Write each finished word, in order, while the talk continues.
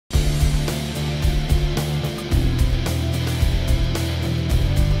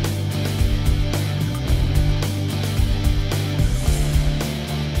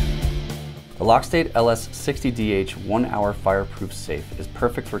The LockState LS60DH 1-hour fireproof safe is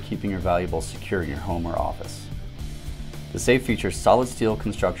perfect for keeping your valuables secure in your home or office. The safe features solid steel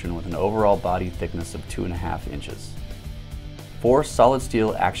construction with an overall body thickness of 2.5 inches. 4 solid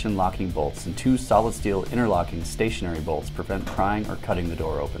steel action locking bolts and 2 solid steel interlocking stationary bolts prevent prying or cutting the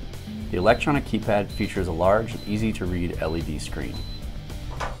door open. The electronic keypad features a large and easy to read LED screen.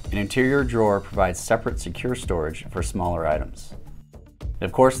 An interior drawer provides separate secure storage for smaller items. And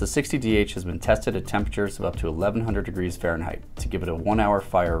of course, the 60DH has been tested at temperatures of up to 1100 degrees Fahrenheit to give it a 1-hour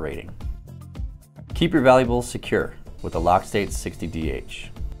fire rating. Keep your valuables secure with the LockState 60DH.